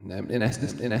Hello,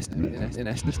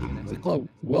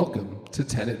 welcome to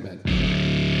Tenet Men.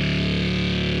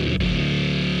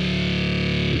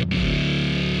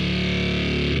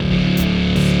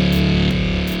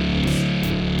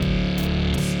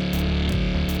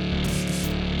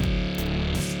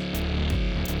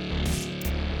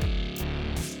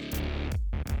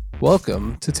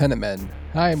 Welcome to Tenet Men.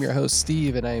 I am your host,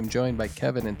 Steve, and I am joined by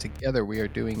Kevin, and together we are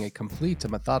doing a complete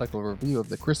and methodical review of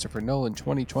the Christopher Nolan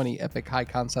 2020 epic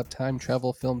high-concept time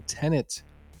travel film Tenet.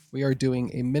 We are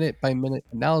doing a minute-by-minute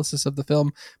analysis of the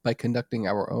film by conducting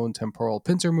our own temporal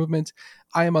pincer movement.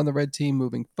 I am on the red team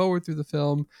moving forward through the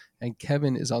film, and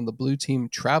Kevin is on the blue team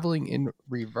traveling in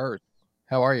reverse.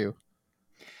 How are you?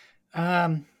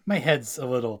 My head's a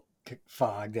little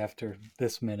fogged after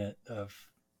this minute of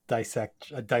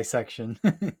dissection.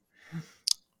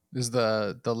 Is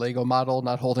the Lego model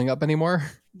not holding up anymore?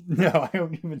 No, I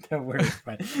don't even know where it's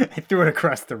from. I threw it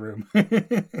across the room.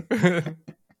 It's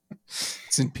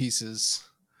in pieces.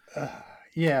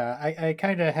 Yeah, I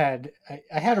kind of had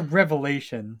I had a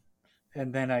revelation,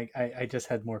 and then I just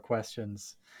had more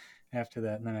questions after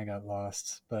that, and then I got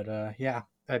lost. But yeah,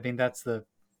 I mean that's the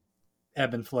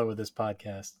ebb and flow of this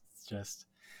podcast. It's just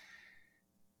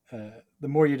the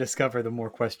more you discover, the more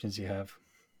questions you have.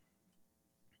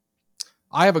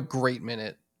 I have a great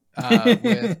minute.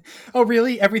 Oh,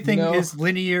 really? Everything is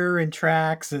linear and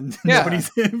tracks, and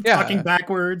nobody's talking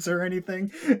backwards or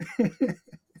anything.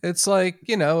 It's like,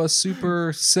 a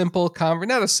super simple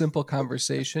not a simple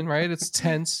conversation, right? It's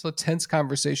a tense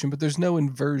conversation, but there's no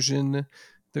inversion.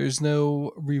 There's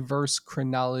no reverse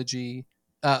chronology.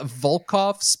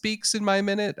 Volkov speaks in my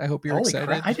minute. I hope you're Holy excited.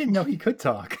 Crap. I didn't know he could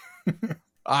talk.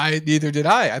 Neither did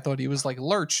I. I thought he was like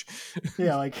Lurch.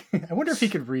 Yeah, like I wonder if he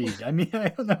could read. I mean, I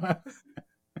don't know.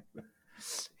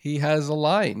 He has a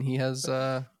line. He has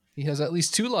at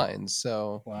least 2 lines,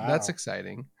 so wow. That's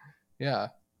exciting. Yeah.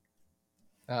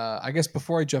 I guess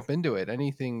before I jump into it,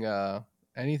 anything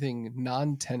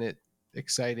non-Tenet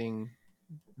exciting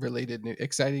related new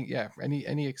exciting? Yeah,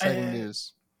 any exciting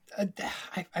news? I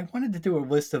wanted to do a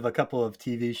list of a couple of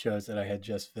TV shows that I had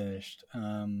just finished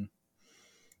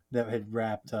that had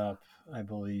wrapped up, I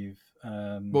believe.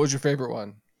 What was your favorite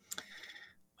one?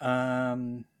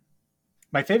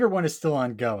 My favorite one is still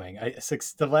ongoing.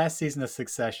 The last season of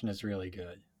Succession is really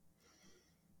good.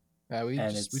 We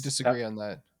disagree on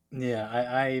that. Yeah,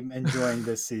 I'm enjoying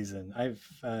this season.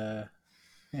 Let's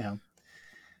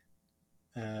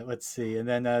see. And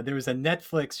then there was a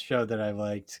Netflix show that I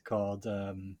liked called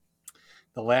The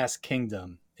Last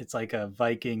Kingdom. It's like a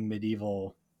Viking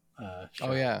medieval show.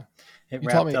 Oh, yeah. You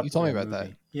told me about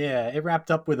that. Yeah, it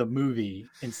wrapped up with a movie.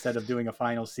 Instead of doing a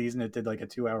final season, it did like a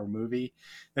 2-hour movie.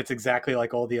 That's exactly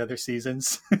like all the other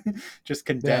seasons, just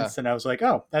condensed. Yeah. And I was like,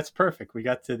 oh, that's perfect. We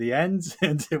got to the end,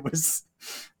 and it was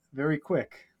very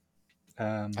quick.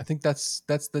 I think that's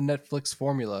the Netflix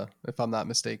formula, if I'm not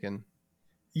mistaken.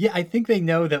 Yeah, I think they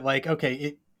know that, like,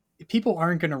 okay, people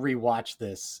aren't going to rewatch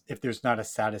this if there's not a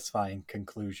satisfying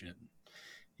conclusion,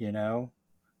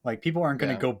 Like, people aren't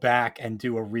going to go back and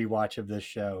do a rewatch of this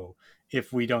show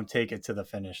if we don't take it to the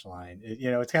finish line.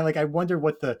 It's kind of like, I wonder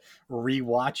what the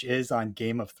rewatch is on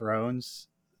Game of Thrones,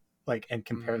 like, and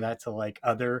compare that to, like,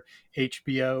 other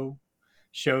HBO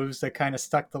shows that kind of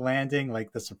stuck the landing,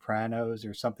 like The Sopranos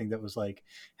or something that was like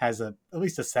has at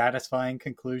least a satisfying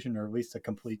conclusion, or at least a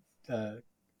complete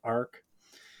arc.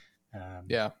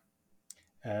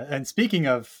 And speaking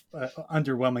of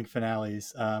underwhelming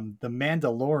finales, The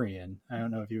Mandalorian. I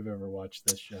don't know if you've ever watched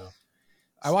this show.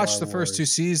 I watched the first 2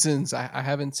 seasons. I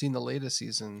haven't seen the latest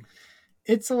season.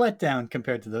 It's a letdown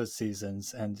compared to those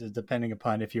seasons, and depending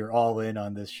upon if you're all in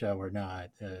on this show or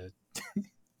not.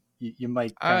 You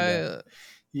might kind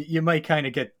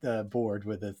of get bored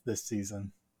with it this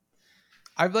season.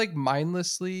 I've like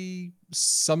mindlessly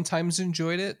sometimes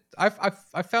enjoyed it. I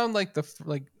found like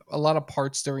a lot of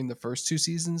parts during the first 2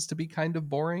 seasons to be kind of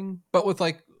boring, but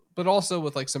also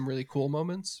with like some really cool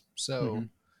moments. So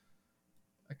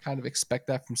I kind of expect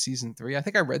that from season 3. I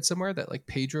think I read somewhere that like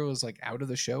Pedro is like out of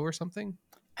the show or something.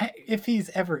 If he's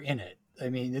ever in it, I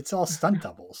mean, it's all stunt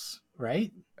doubles,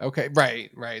 right? Okay,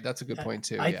 right. That's a good point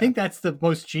too. I think that's the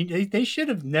most genius. They should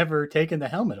have never taken the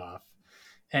helmet off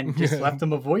and just left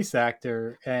him a voice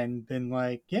actor and been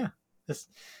like, yeah, this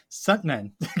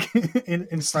stuntman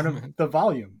in front of the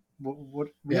volume. What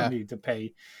we don't need to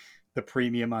pay the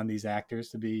premium on these actors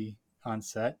to be on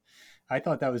set. I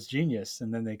thought that was genius,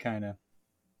 and then they kind of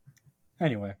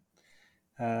anyway.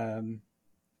 About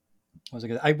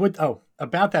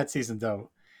that season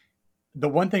though. The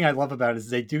one thing I love about it is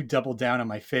they do double down on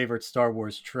my favorite Star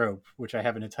Wars trope, which I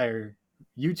have an entire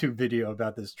YouTube video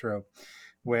about this trope,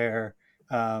 where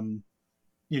um,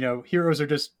 heroes are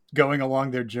just going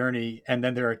along their journey and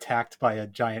then they're attacked by a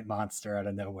giant monster out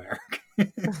of nowhere.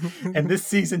 And this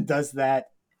season does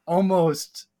that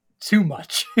almost too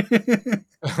much.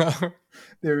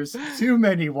 There's too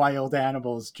many wild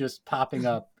animals just popping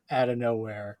up out of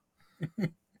nowhere.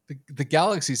 The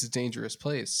galaxy's a dangerous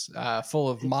place, full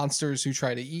of monsters who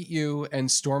try to eat you and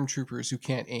stormtroopers who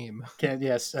can't aim.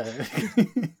 Yes.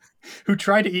 Who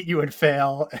try to eat you and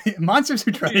fail. Monsters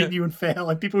who try to eat you and fail,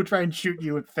 and people who try and shoot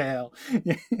you and fail.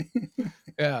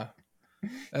 Yeah.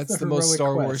 That's the most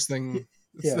Star quest. Wars thing.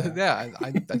 Yeah.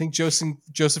 I think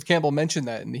Joseph Campbell mentioned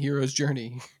that in The Hero's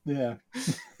Journey. Yeah.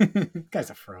 Guy's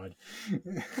a fraud.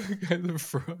 Guy's a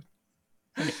fraud.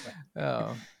 Anyway.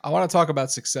 I want to talk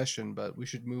about Succession, but we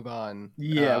should move on.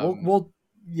 Yeah,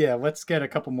 let's get a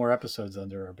couple more episodes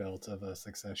under our belt of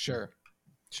Succession.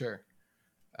 Sure.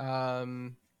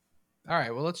 All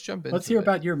right, well, let's jump in. Let's hear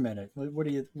about your minute.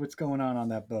 What's going on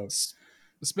that boat?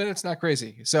 This minute's not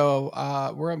crazy. So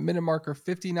we're at minute marker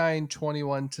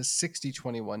 59:21 to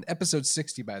 60:21. Episode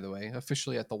 60, by the way,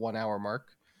 officially at the 1 hour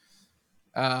mark.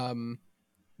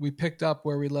 We picked up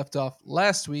where we left off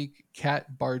last week.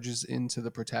 Kat barges into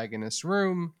the protagonist's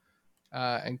room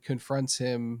and confronts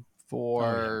him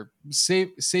for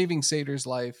saving Sator's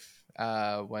life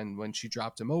when she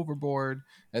dropped him overboard.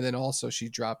 And then also she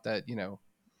dropped that,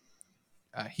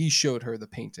 he showed her the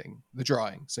painting, the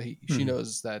drawing. So she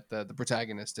knows that the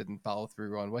protagonist didn't follow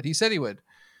through on what he said he would.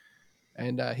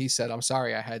 And he said, "I'm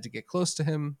sorry, I had to get close to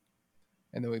him."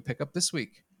 And then we pick up this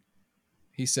week.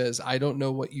 He says, "I don't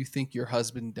know what you think your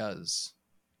husband does."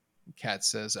 Kat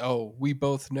says, "Oh, we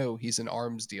both know he's an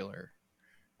arms dealer."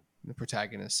 And the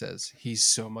protagonist says, "He's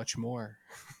so much more."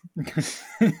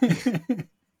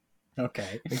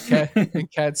 Okay.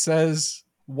 And Kat says,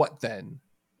 "What then?"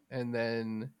 And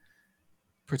then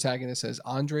protagonist says,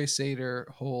 "Andre Sator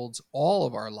holds all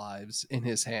of our lives in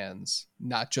his hands,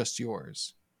 not just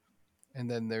yours." And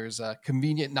then there's a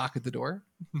convenient knock at the door.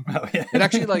 Oh, yeah. It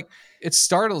actually it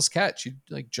startles Kat. She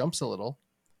jumps a little.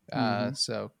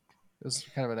 So it was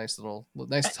kind of a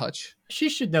nice touch. She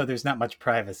should know there's not much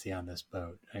privacy on this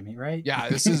boat. I mean, right? Yeah,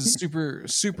 this is super,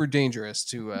 super dangerous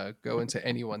to go into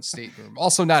anyone's stateroom.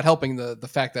 Also not helping the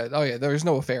fact that, there's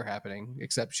no affair happening,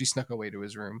 except she snuck away to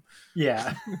his room.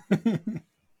 Yeah.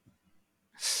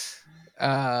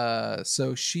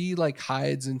 So she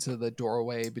hides into the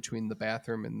doorway between the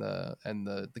bathroom and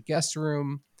the guest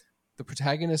room. The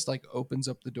protagonist opens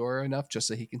up the door enough just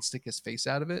so he can stick his face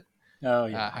out of it. Oh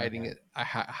yeah,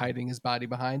 hiding his body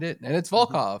behind it, and it's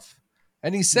Volkov,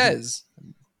 and he says,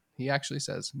 he actually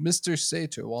says, "Mr.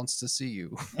 Sator wants to see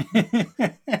you."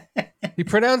 He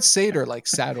pronounced Sator like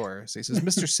Sador, so he says,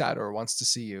 "Mr. Sador wants to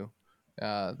see you."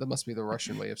 That must be the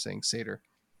Russian way of saying Sator.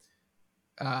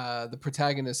 The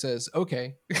protagonist says,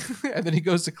 "Okay," and then he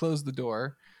goes to close the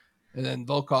door, and then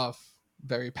Volkov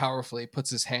very powerfully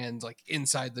puts his hand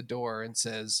inside the door and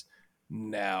says,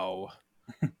 "Now."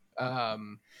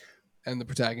 And the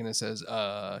protagonist says,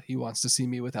 "He wants to see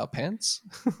me without pants."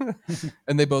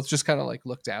 And they both just kind of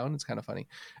look down. It's kind of funny.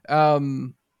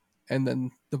 And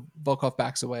then the Volkov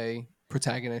backs away.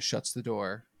 Protagonist shuts the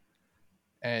door,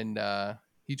 and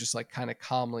he just kind of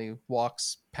calmly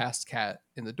walks past Kat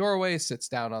in the doorway, sits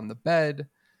down on the bed.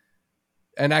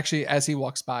 And actually, as he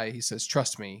walks by, he says,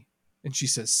 "Trust me." And she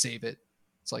says, "Save it."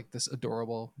 It's this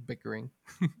adorable bickering.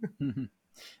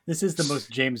 This is the most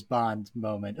James Bond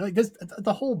moment.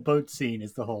 The whole boat scene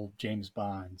is the whole James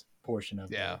Bond portion of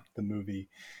the movie.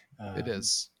 It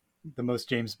is the most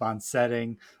James Bond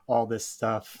setting, all this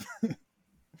stuff.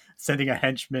 Sending a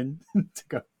henchman to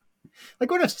go.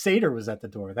 What if Sator was at the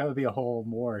door? That would be a whole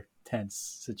more tense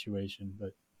situation.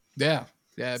 But yeah,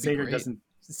 Sator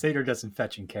doesn't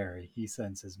fetch and carry. He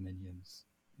sends his minions.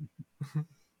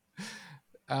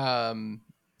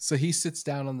 So he sits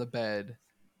down on the bed,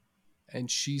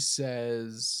 and she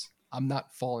says, "I'm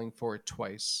not falling for it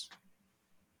twice."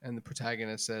 And the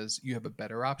protagonist says, "You have a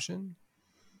better option?"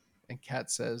 And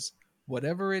Kat says,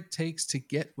 "Whatever it takes to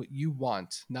get what you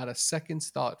want, not a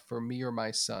second's thought for me or my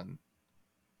son."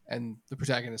 And the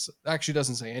protagonist actually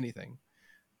doesn't say anything.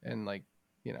 And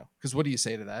because what do you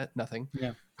say to that? Nothing.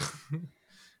 Yeah.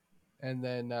 And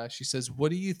then she says, "What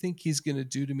do you think he's going to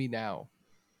do to me now?"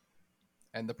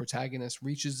 And the protagonist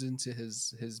reaches into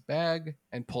his bag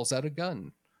and pulls out a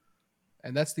gun.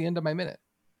 And that's the end of my minute.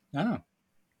 Oh.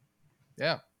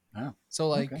 Yeah. Oh.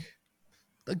 So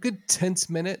a good tense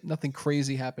minute, nothing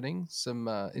crazy happening. Some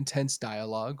intense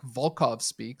dialogue. Volkov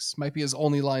speaks. Might be his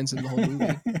only lines in the whole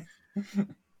movie.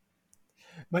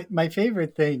 My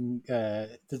favorite thing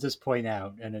to just point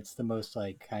out, and it's the most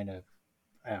kind of,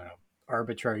 I don't know,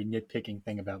 arbitrary nitpicking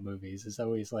thing about movies. Is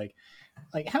always like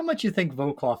how much you think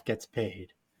Volkov gets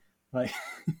paid? Like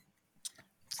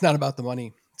It's not about the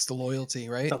money. It's the loyalty,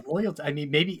 the right? loyalty. I mean,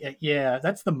 maybe yeah,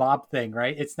 that's the mob thing,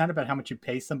 right? It's not about how much you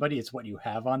pay somebody; it's what you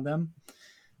have on them.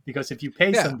 Because if you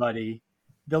pay Yeah, somebody,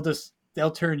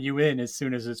 they'll turn you in as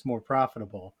soon as it's more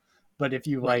profitable. But if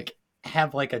you right. like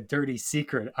have like a dirty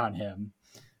secret on him,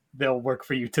 they'll work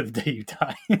for you to the day you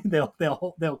die.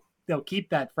 They'll keep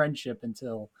that friendship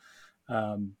until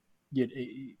um,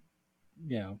 you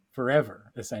know,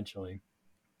 forever essentially.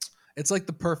 It's like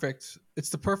it's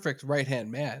the perfect right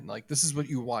hand man. Like this is what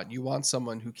you want. You want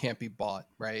someone who can't be bought,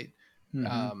 right? Mm-hmm.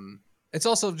 Um, it's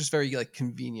also just very like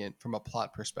convenient from a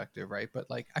plot perspective, right? But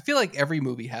like I feel like every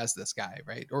movie has this guy,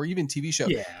 right? Or even TV show.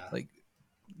 Yeah. Like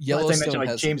Well, as I mentioned, Yellowstone like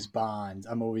has James Bond,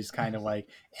 I'm always kind of like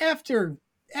after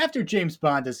James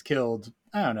Bond has killed,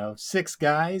 I don't know, 6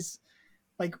 guys.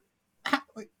 Like,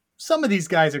 like some of these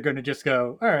guys are going to just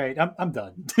go, all right, I'm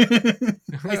done.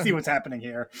 I see what's happening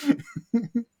here.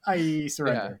 I yeah,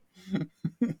 surrender.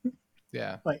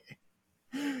 yeah. Like,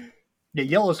 yeah,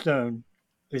 Yellowstone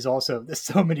is also there's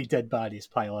so many dead bodies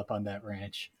pile up on that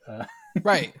ranch.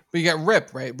 Right. But you got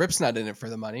Rip, right? Rip's not in it for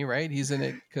the money, right? He's in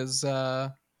it because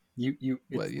well,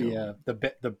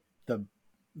 it's the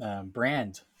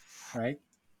brand, right?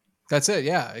 that's it.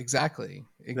 Yeah, exactly.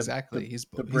 The, Exactly. the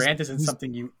the brand isn't He's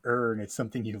something you earn; it's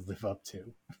something you live up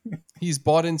to. he's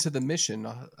bought into the mission.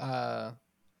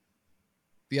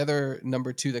 The other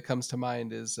number two that comes to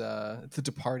mind is The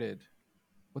Departed.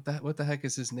 What the heck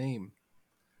is his name?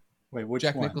 Wait, which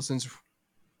Jack one? Nicholson's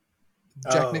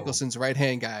Jack Oh, Nicholson's right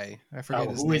hand guy. I forget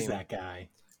his who is name. that guy?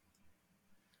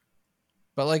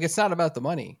 But like it's not about the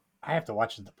money. I have to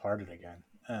watch The Departed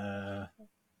again.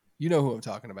 You know who I'm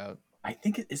talking about. I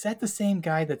think is that the same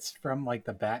guy that's from like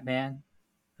the Batman,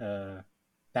 uh,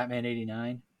 Batman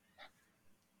 '89,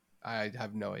 I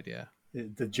have no idea.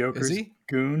 the Is Joker's he?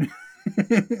 goon,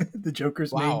 the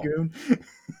Joker's main Wow. goon.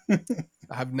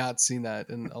 I have not seen that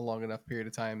in a long enough period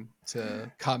of time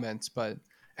to comment. But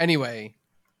anyway,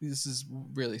 this is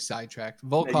really sidetracked.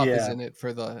 Volkov is Yeah, in it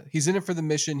for the he's in it for the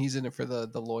mission. He's in it for the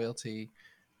loyalty.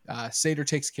 Sater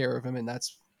takes care of him, and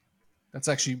that's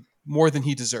actually more than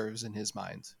he deserves in his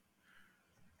mind.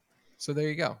 So there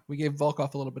you go. We gave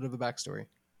Volkov a little bit of a backstory.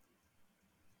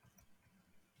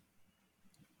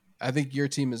 I think your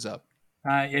team is up.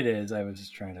 it is. I was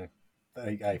just trying to.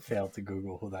 I failed to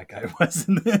Google who that guy was.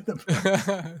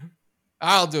 In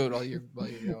I'll do it while you're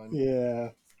going. yeah,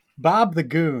 Bob the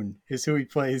Goon is who he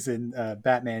plays in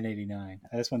Batman '89.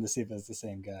 I just wanted to see if it's the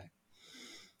same guy.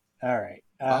 All right,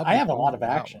 Bob I the have a lot Goon. of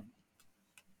Wow. action.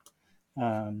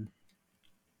 Um,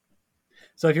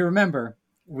 so if you remember,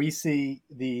 we see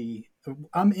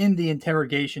I'm in the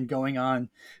interrogation going on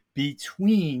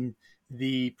between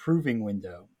the proving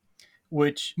window,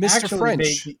 which Mr. actually made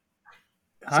French. me,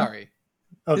 huh? Sorry.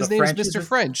 Oh, the His name's French is Mr. it?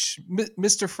 French.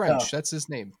 Mr. Oh, French. That's his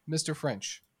name. Mr.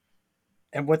 French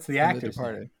and what's the in The actor's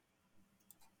Departed.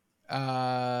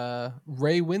 name?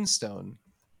 Ray Winstone.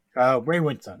 Oh, Ray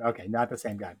Winstone. Okay, not the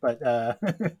same guy, but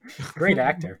great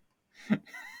actor.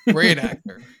 Great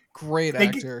actor. Great they,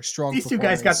 actor. Strong these two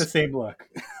guys got the performance. same look.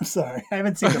 I'm sorry, I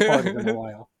haven't seen Departed in a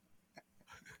while.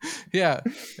 Yeah.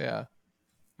 Yeah.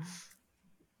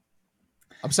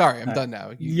 I'm sorry. I'm Uh, done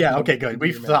now. yeah, okay, You good. can do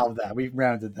We've your man. solved that. We've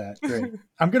rounded that. Great.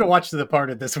 I'm gonna watch The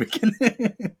Departed this weekend.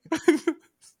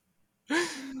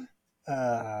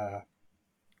 uh,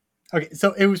 okay,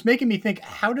 so it was making me think: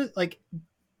 how does like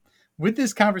with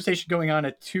this conversation going on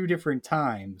at two different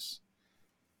times?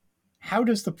 How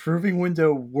does the proving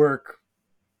window work?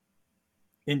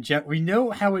 We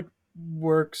know how it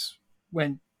works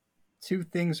when two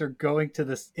things are going to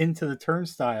this into the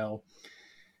turnstile,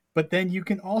 but then you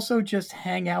can also just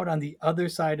hang out on the other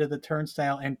side of the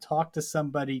turnstile and talk to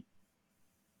somebody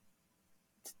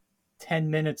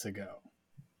 10 minutes ago,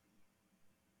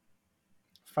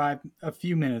 a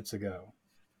few minutes ago.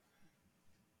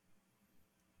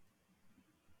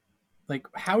 Like,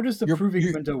 how does the proving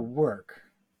You window work?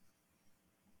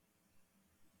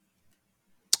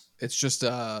 it's just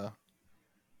a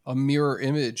mirror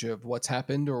image of what's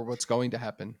happened or what's going to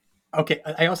happen. Okay,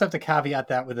 I also have to caveat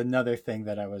that with another thing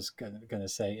that I was going to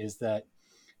say is that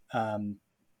um,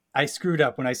 I screwed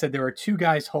up when I said there were two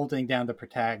guys holding down the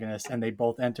protagonist and they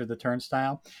both enter the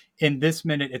turnstile. In this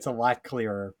minute, it's a lot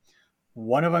clearer.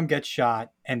 One of them gets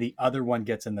shot and the other one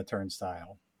gets in the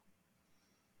turnstile.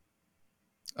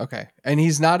 Okay. And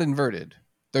he's not inverted.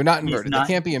 They're not He's inverted. They not.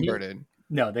 can't be inverted.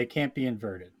 No, they can't be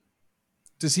inverted.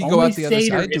 Does he go Only out the other Sater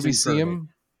side? is inverted.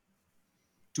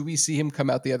 Do we see him come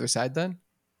out the other side then?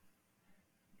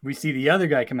 We see the other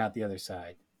guy come out the other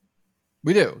side.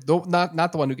 We do. Though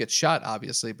not the one who gets shot,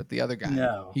 obviously, but the other guy.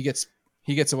 No. He gets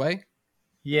away.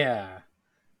 Yeah.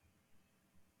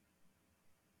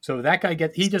 So that guy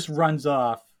he just runs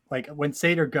off. Like when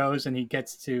Sator goes and he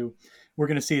gets to, we're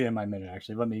gonna see it in my minute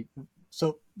actually. Let me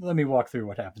walk through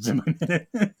what happens in my minute.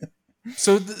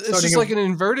 So it's just like an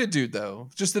inverted dude, though.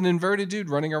 Just an inverted dude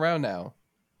running around now,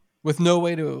 with no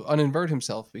way to uninvert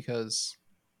himself because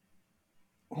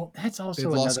well, that's they've also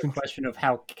lost another control. question of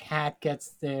how Kat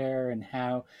gets there and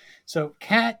how. So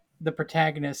Kat, the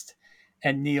protagonist,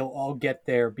 and Neil all get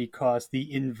there because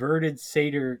the inverted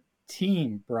Satyr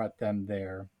team brought them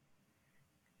there.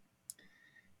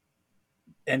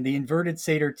 And the inverted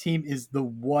Satyr team is the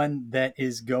one that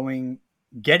is getting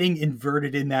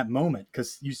inverted in that moment,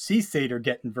 because you see Satyr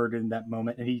get inverted in that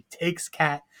moment and he takes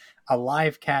a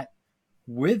live Kat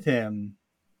with him,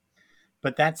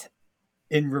 but that's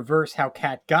in reverse how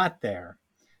Kat got there,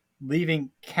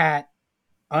 leaving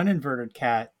uninverted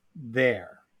Kat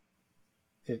there,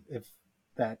 if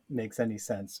that makes any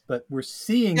sense. But we're Yeah.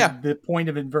 seeing the point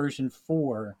of inversion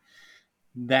for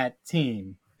that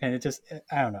team, and it just,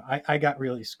 I don't know. I get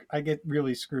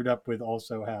really screwed up with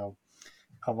also how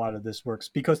a lot of this works,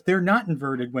 because they're not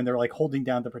inverted when they're like holding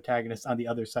down the protagonist on the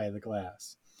other side of the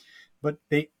glass, but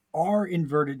they are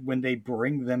inverted when they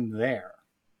bring them there.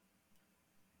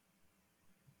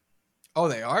 Oh,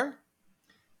 they are?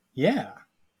 Yeah.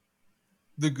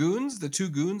 The two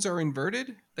goons are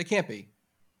inverted? They can't be.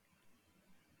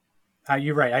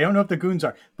 You're right. I don't know if the goons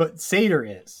are, but Satyr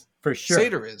is for sure.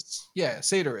 Satyr is. Yeah,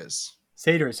 Satyr is.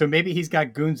 Satyr is. So maybe he's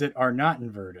got goons that are not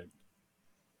inverted.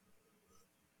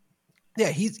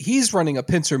 Yeah, he's running a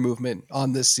pincer movement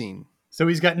on this scene. So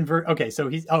he's got Okay, so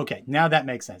he's okay. Now that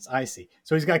makes sense. I see.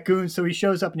 So he's got goons. So he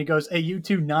shows up and he goes, "Hey, you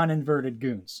two non-inverted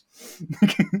goons,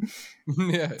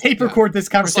 Yeah, tape yeah. record this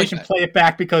Just like conversation, that. play it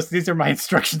back because these are my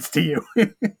instructions to you.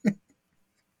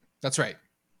 That's right.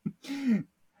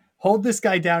 Hold this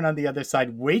guy down on the other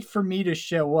side. Wait for me to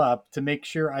show up to make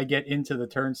sure I get into the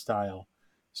turnstile,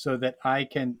 so that I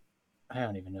can." I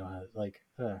don't even know how.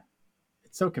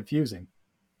 It's so confusing.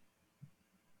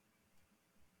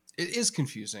 It is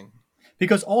confusing.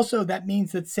 Because also that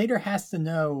means that Satyr has to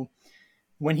know,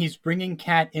 when he's bringing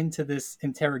Kat into this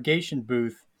interrogation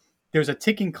booth, there's a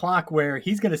ticking clock where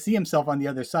he's going to see himself on the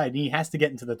other side and he has to get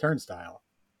into the turnstile.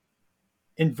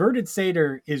 Inverted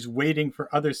Satyr is waiting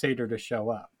for other Satyr to show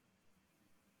up.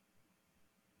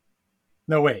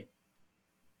 No, wait.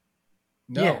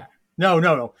 No. Yeah.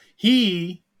 No.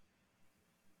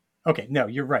 Okay, no,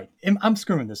 you're right. I'm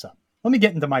screwing this up. Let me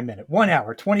get into my minute. 1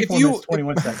 hour, 24 minutes,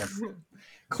 21 seconds.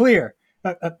 Clear.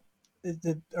 The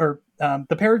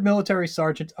paramilitary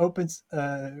sergeant opens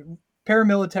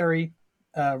paramilitary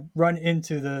run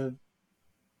into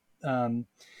um,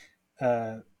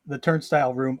 the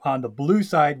turnstile room on the blue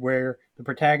side where the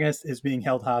protagonist is being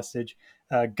held hostage.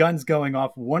 Guns going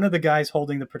off. One of the guys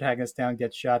holding the protagonist down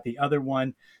gets shot. The other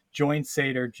one joins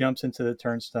Satyr, jumps into the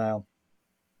turnstile.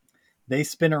 They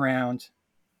spin around.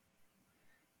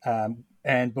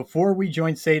 And before we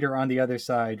join Satyr on the other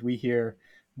side, we hear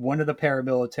one of the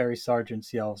paramilitary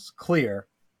sergeants yells, "Clear,"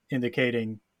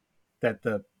 indicating that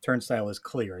the turnstile is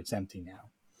clear. It's empty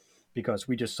now, because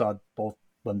we just saw both of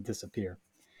them disappear.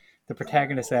 The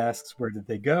protagonist asks, "Where did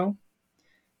they go?"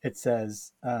 It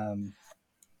says,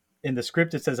 in the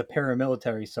script, it says a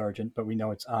paramilitary sergeant, but we know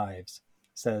it's Ives.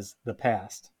 It says the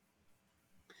past.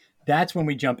 That's when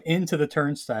we jump into the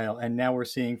turnstile, and now we're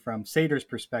seeing from Satyr's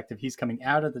perspective. He's coming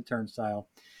out of the turnstile.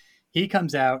 He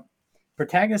comes out,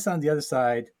 protagonist on the other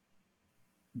side,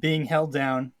 being held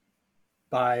down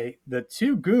by the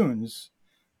two goons.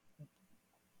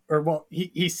 Or, well,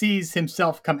 he sees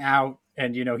himself come out,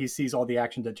 and, he sees all the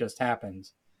action that just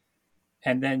happened.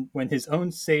 And then when his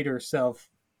own Satyr self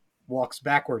walks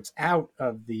backwards out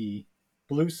of the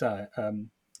blue side, the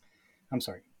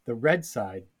red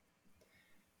side,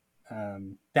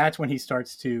 that's when he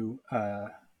starts to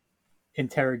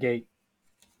interrogate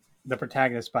the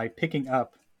protagonist by picking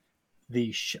up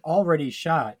the already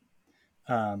shot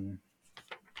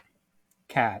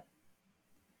Kat,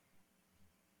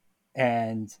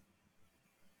 and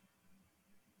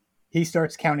he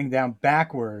starts counting down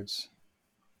backwards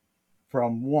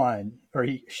from 1, or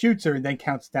he shoots her and then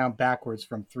counts down backwards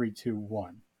from 3, 2,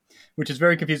 1, which is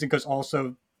very confusing because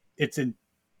also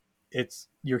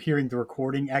you're hearing the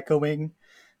recording echoing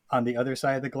on the other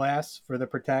side of the glass for the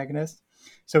protagonist.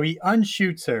 So he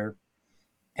unshoots her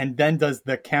and then does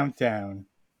the countdown,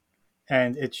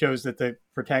 and it shows that the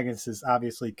protagonist is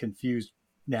obviously confused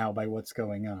now by what's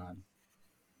going on.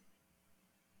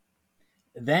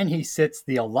 Then he sits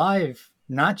the alive,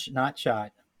 not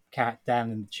shot Kat down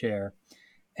in the chair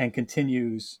and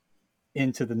continues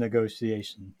into the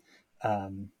negotiation.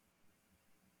 Um,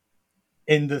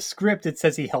 in the script, it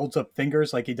says he holds up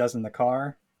fingers like he does in the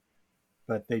car,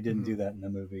 but they didn't do that in the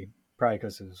movie. Probably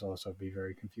because it would also be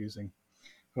very confusing.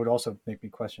 It would also make me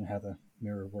question how the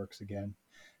mirror works again.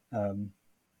 Um,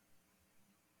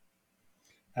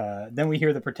 then we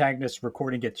hear the protagonist's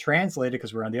recording get translated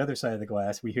because we're on the other side of the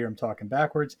glass. We hear him talking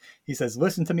backwards. He says,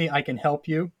 "Listen to me, I can help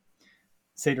you."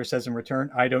 Sator says in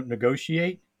return, "I don't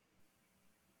negotiate."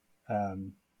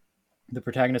 Um, the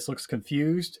protagonist looks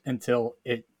confused until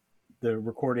the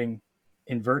recording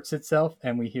inverts itself,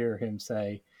 and we hear him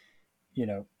say,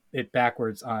 it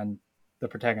backwards on the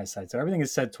protagonist's side. So everything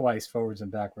is said twice, forwards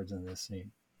and backwards in this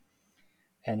scene.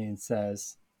 And it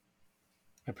says,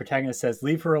 the protagonist says,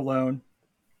 "Leave her alone."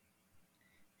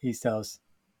 He says,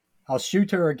 "I'll shoot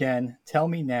her again. Tell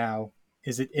me now,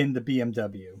 is it in the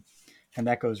BMW?" And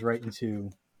that goes right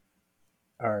into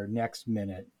our next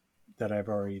minute that I've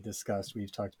already discussed.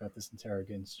 We've talked about this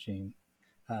interrogation scene.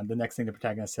 The next thing the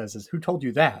protagonist says is, "Who told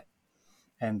you that?"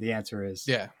 And the answer is,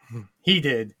 Yeah. "He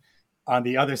did on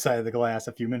the other side of the glass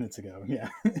a few minutes ago." Yeah.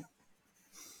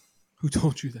 Who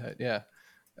told you that? Yeah.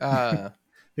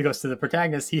 Because to the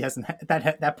protagonist, he hasn't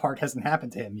that part hasn't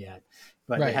happened to him yet,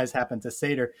 but Right. It has happened to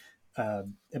Sator.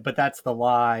 But that's the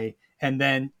lie. And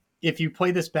then if you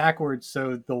play this backwards,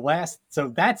 so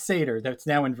that's Sator that's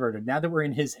now inverted. Now that we're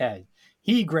in his head,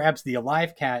 he grabs the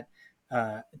alive cat,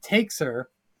 takes her.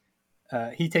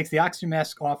 He takes the oxygen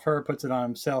mask off her, puts it on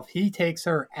himself. He takes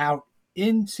her out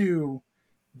into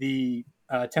the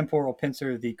temporal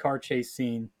pincer, the car chase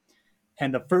scene.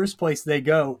 And the first place they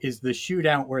go is the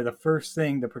shootout, where the first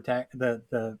thing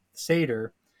the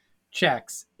Sator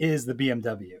checks is the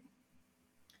BMW.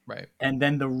 Right. And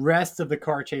then the rest of the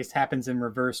car chase happens in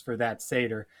reverse for that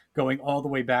Sator, going all the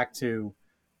way back to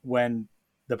when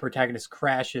the protagonist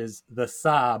crashes the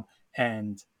Saab,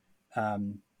 and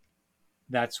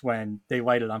that's when they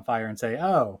light it on fire and say,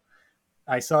 "Oh,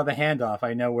 I saw the handoff.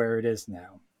 I know where it is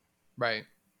now." Right.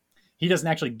 He doesn't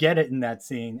actually get it in that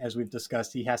scene, as we've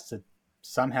discussed. He has to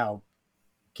somehow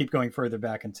keep going further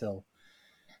back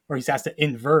or he has to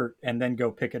invert and then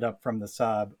go pick it up from the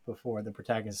Saab before the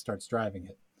protagonist starts driving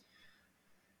it,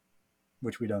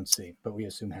 which we don't see, but we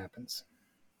assume happens.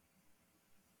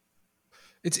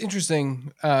 It's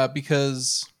interesting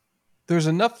because there's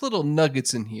enough little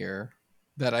nuggets in here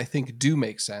that I think do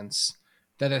make sense,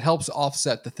 that it helps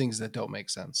offset the things that don't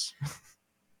make sense.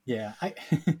 Yeah.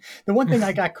 The one thing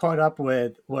I got caught up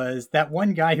with was that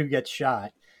one guy who gets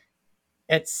shot.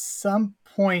 At some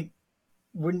point,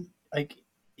 wouldn't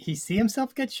he see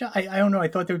himself get shot? I don't know. I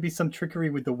thought there would be some trickery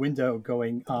with the window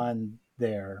going on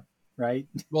there, right?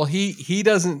 Well, he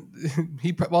doesn't.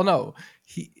 No,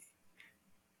 he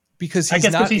because I he's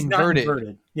guess because not he's not inverted.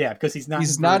 inverted. Yeah, because he's not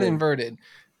He's not inverted.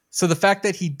 So the fact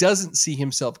that he doesn't see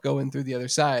himself going through the other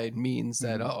side means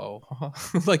that,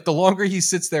 like the longer he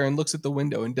sits there and looks at the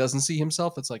window and doesn't see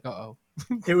himself, it's like,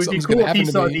 It would be cool if he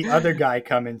saw the other guy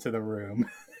come into the room.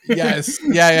 Yes.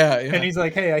 Yeah. And he's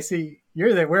like, "Hey, I see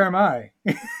you're there. Where am I?"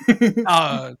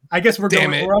 I guess we're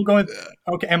all going.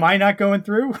 Okay, am I not going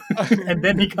through? And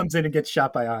then he comes in and gets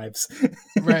shot by Ives.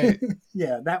 Right.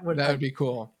 Yeah, that would be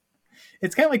cool.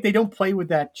 It's kind of like they don't play with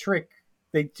that trick.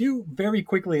 They do very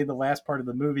quickly in the last part of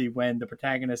the movie when the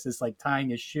protagonist is like tying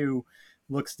his shoe,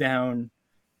 looks down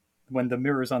when the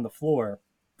mirror's on the floor,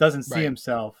 doesn't see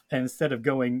himself, and instead of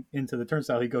going into the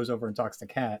turnstile, he goes over and talks to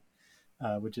Kat,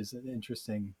 which is an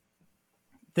interesting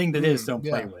thing that don't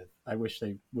play with. I wish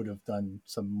they would have done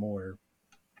some more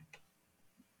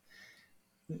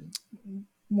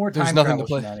time travel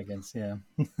shenanigans. Yeah.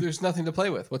 There's nothing to play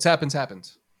with. What's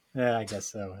happens. Yeah, I guess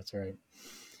so. That's right.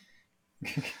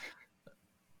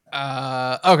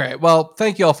 Okay. Well,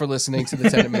 thank you all for listening to the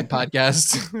Tenet Men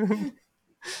podcast.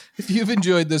 If you've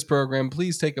enjoyed this program,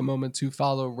 please take a moment to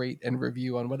follow, rate, and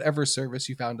review on whatever service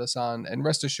you found us on. And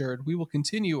rest assured, we will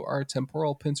continue our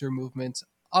temporal pincer movement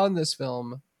of this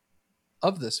film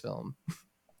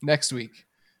next week.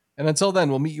 And until then,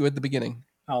 we'll meet you at the beginning.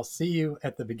 I'll see you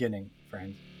at the beginning,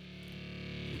 friend.